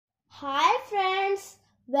Hi friends,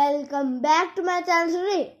 welcome back to my channel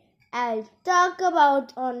today. I'll talk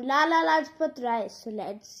about on Lala Lajpat Rai. So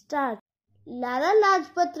let's start. Lala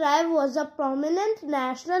Lajpat Rai was a prominent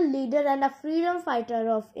national leader and a freedom fighter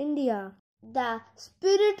of India. The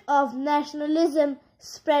spirit of nationalism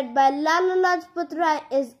spread by Lala Lajpat Rai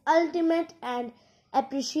is ultimate and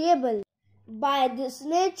appreciable. By this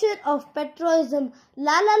nature of patriotism,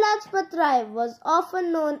 Lala Lajpat Rai was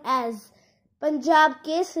often known as Punjab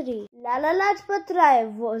Kesari. Lala Lajpat Rai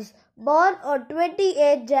was born on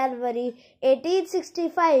 28 January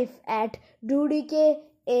 1865 at Dhudike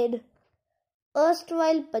in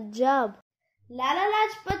erstwhile Punjab. Lala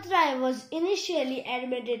Lajpat Rai was initially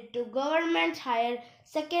admitted to Government Higher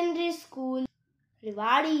Secondary School,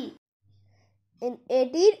 Rewari. In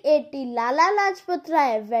 1880, Lala Lajpat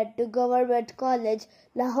Rai went to Government College,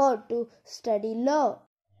 Lahore to study law.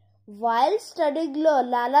 While studying law,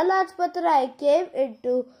 Lala Lajpat Rai came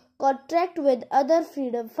into contact with other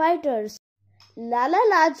freedom fighters. Lala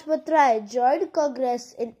Lajpat Rai joined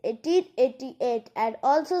Congress in 1888 and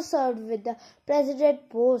also served with the president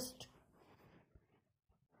post.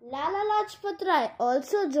 Lala Lajpat Rai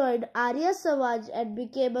also joined Arya Samaj and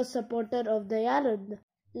became a supporter of Dayanand.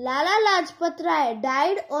 Lala Lajpat Rai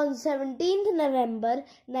died on 17th November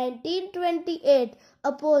 1928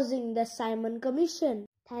 opposing the Simon Commission.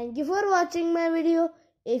 Thank you for watching my video.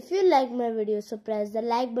 If you like my video, so press the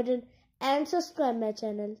like button and subscribe my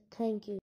channel. Thank you.